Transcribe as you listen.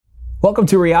Welcome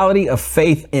to Reality of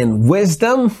Faith and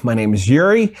Wisdom. My name is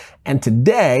Yuri, and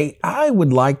today I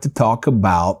would like to talk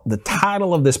about the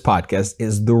title of this podcast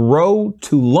is The Road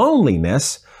to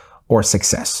Loneliness or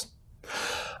Success.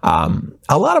 A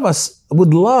lot of us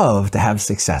would love to have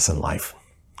success in life,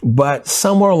 but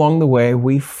somewhere along the way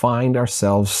we find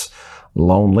ourselves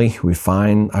lonely, we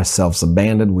find ourselves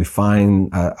abandoned, we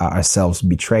find ourselves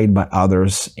betrayed by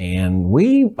others, and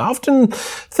we often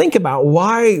think about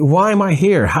why am I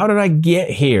here? How did I get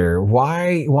here?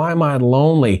 Why am I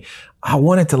lonely? I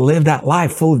wanted to live that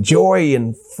life full of joy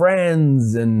and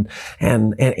friends and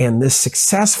this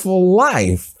successful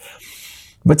life.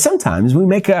 But sometimes we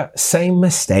make a same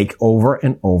mistake over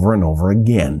and over and over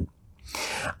again.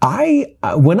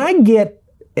 When I get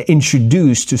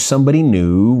introduced to somebody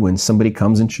new, when somebody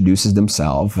comes introduces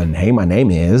themselves and, hey, my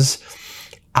name is,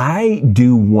 I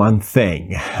do one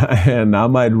thing, and I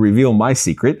might reveal my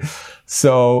secret.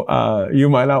 So you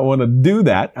might not want to do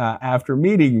that after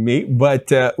meeting me.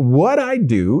 But what I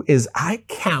do is I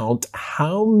count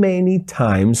how many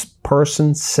times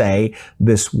persons say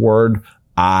this word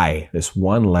I, this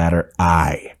one letter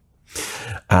I.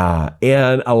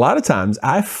 And a lot of times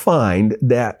I find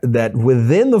that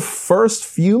within the first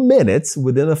few minutes,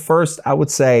 within the first, I would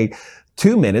say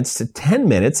 2 minutes to 10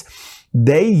 minutes,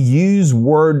 they use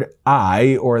word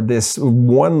I or this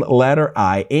one letter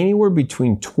I anywhere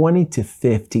between 20 to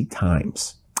 50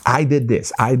 times. I did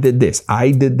this. I did this.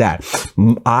 I did that.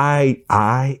 I.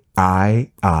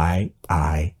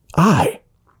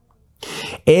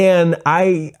 And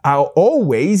I'll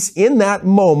always, in that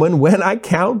moment, when I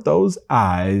count those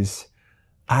eyes,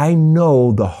 I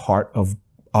know the heart of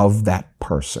that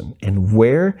person and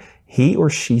where he or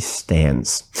she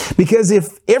stands. Because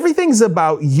if everything's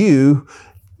about you,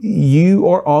 you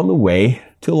are on the way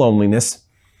to loneliness.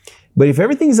 But if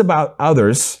everything's about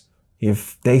others,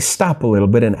 if they stop a little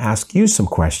bit and ask you some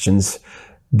questions,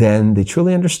 then they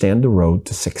truly understand the road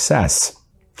to success.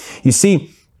 You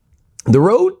see, the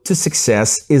road to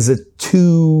success is a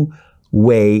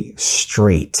two-way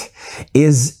street.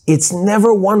 It's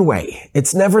never one way.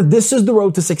 It's never, this is the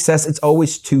road to success. It's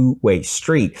always two-way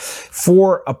street.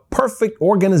 For a perfect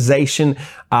organization,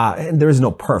 and there is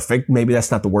no perfect, maybe that's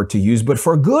not the word to use, but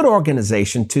for a good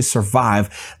organization to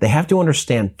survive, they have to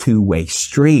understand two-way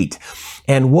street.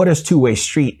 And what is two-way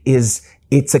street is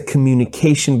it's a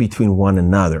communication between one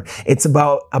another. It's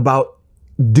about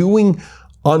doing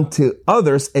unto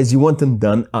others as you want them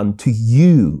done unto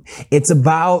you. It's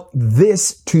about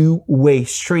this two-way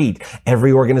street.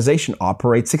 Every organization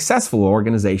operates, successful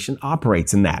organization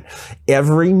operates in that.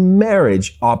 Every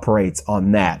marriage operates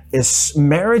on that. As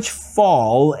marriage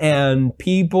fall and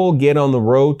people get on the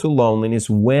road to loneliness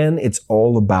when it's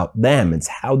all about them. It's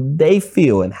how they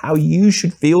feel and how you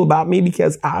should feel about me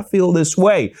because I feel this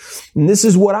way. And this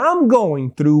is what I'm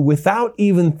going through without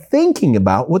even thinking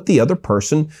about what the other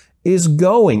person is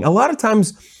going. A lot of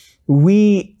times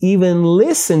we even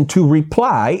listen to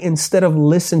reply instead of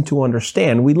listen to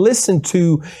understand. We listen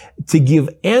to give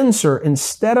answer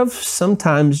instead of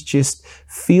sometimes just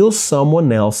feel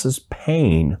someone else's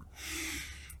pain.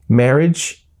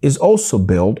 Marriage is also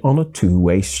built on a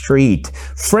two-way street.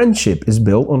 Friendship is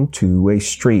built on a two-way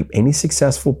street. Any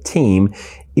successful team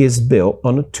is built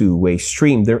on a two-way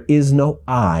stream. There is no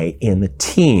I in the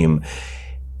team.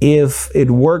 If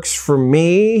it works for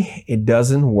me, it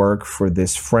doesn't work for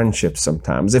this friendship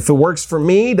sometimes. If it works for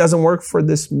me, it doesn't work for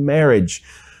this marriage.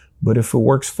 But if it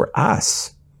works for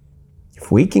us,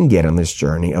 if we can get on this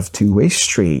journey of two-way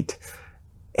street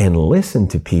and listen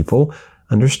to people,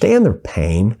 understand their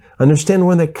pain, understand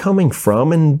where they're coming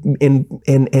from,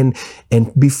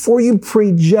 and before you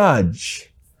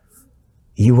prejudge,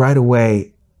 you right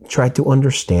away try to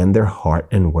understand their heart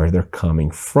and where they're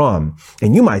coming from.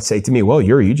 And you might say to me, well,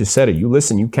 Yuri, you just said it. You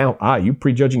listen, you count, you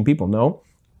prejudging people. No.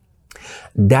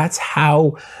 That's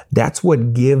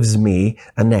what gives me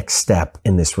a next step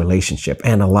in this relationship.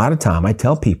 And a lot of time I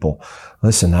tell people,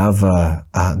 listen,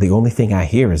 the only thing I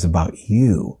hear is about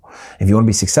you. If you want to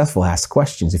be successful, ask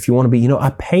questions. If you want to be, I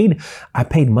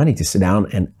paid money to sit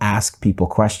down and ask people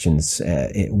questions.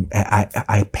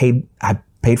 I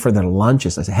paid for their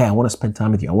lunches. I said, hey, I want to spend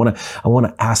time with you. I want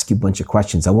to ask you a bunch of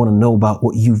questions. I want to know about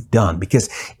what you've done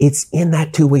because it's in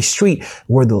that two-way street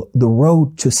where the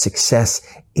road to success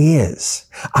is.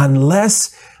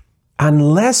 Unless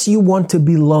you want to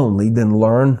be lonely, then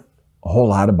learn a whole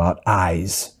lot about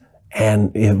eyes.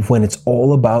 And when it's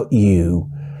all about you,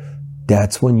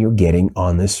 that's when you're getting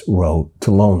on this road to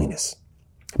loneliness.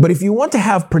 But if you want to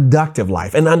have productive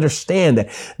life and understand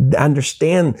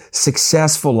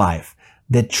successful life,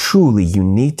 that truly you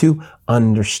need to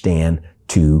understand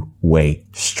two-way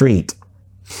street.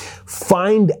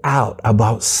 Find out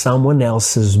about someone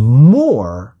else's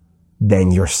more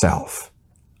than yourself.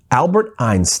 Albert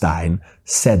Einstein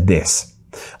said this: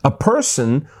 a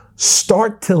person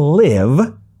starts to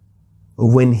live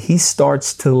when he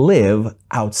starts to live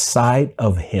outside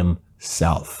of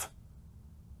himself.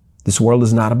 This world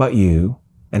is not about you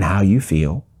and how you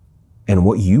feel and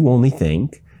what you only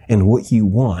think and what you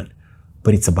want,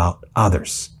 but it's about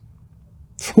others.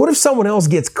 What if someone else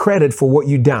gets credit for what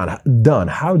you've done?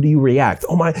 How do you react?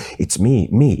 Oh my, it's me,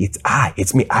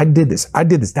 it's me. I did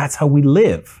this. That's how we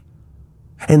live.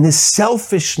 And this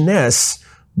selfishness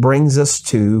brings us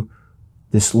to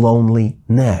this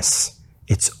loneliness.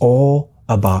 It's all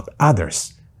about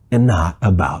others and not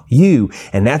about you.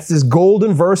 And that's this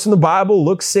golden verse in the Bible,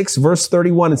 Luke 6, verse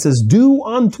 31. It says, do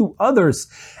unto others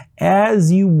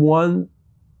as you would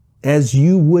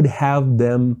have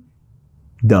them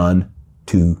done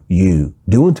to you.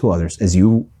 Do unto others as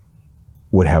you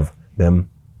would have them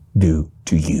do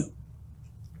to you.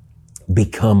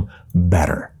 Become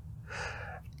better.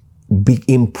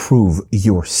 Improve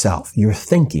yourself, your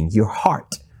thinking, your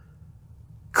heart.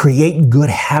 Create good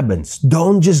habits.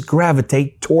 Don't just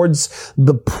gravitate towards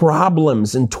the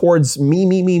problems and towards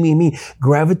me.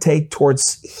 Gravitate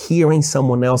towards hearing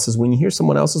someone else's. When you hear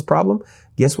someone else's problem,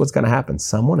 guess what's going to happen?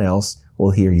 Someone else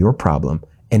will hear your problem,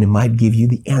 and it might give you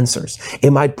the answers.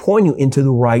 It might point you into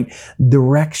the right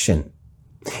direction.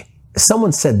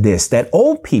 Someone said this, that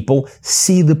old people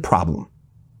see the problem.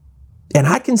 And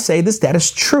I can say this, that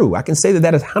is true. I can say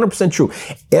that is 100% true.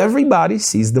 Everybody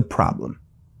sees the problem.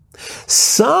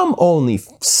 Some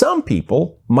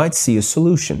people might see a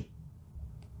solution,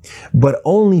 but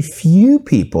only few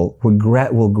people will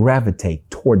gravitate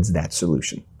towards that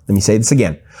solution. Let me say this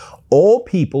again. All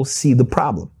people see the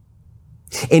problem.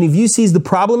 And if you see the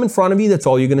problem in front of you, that's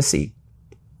all you're going to see.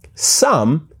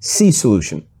 Some see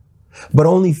solution, but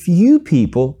only few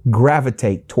people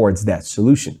gravitate towards that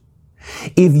solution.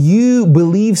 If you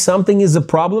believe something is a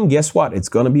problem, guess what? It's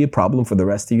going to be a problem for the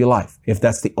rest of your life, if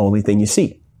that's the only thing you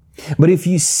see. But if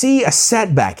you see a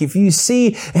setback, if you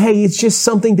see, hey, it's just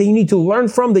something that you need to learn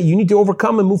from, that you need to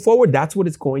overcome and move forward, that's what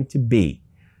it's going to be.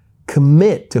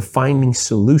 Commit to finding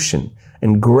solution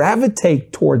and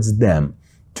gravitate towards them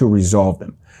to resolve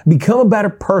them. Become a better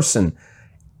person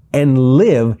and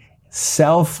live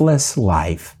selfless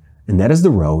life. And that is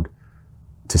the road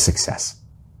to success.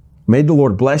 May the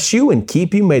Lord bless you and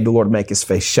keep you. May the Lord make his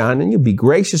face shine on you, be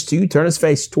gracious to you, turn his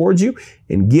face towards you,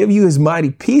 and give you his mighty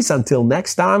peace. Until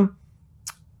next time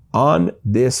on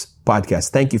this podcast.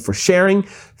 Thank you for sharing.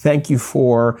 Thank you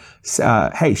for,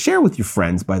 share with your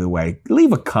friends, by the way.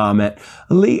 Leave a comment.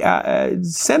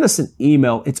 Send us an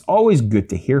email. It's always good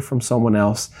to hear from someone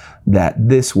else that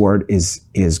this word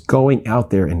is going out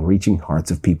there and reaching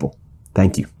hearts of people.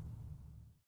 Thank you.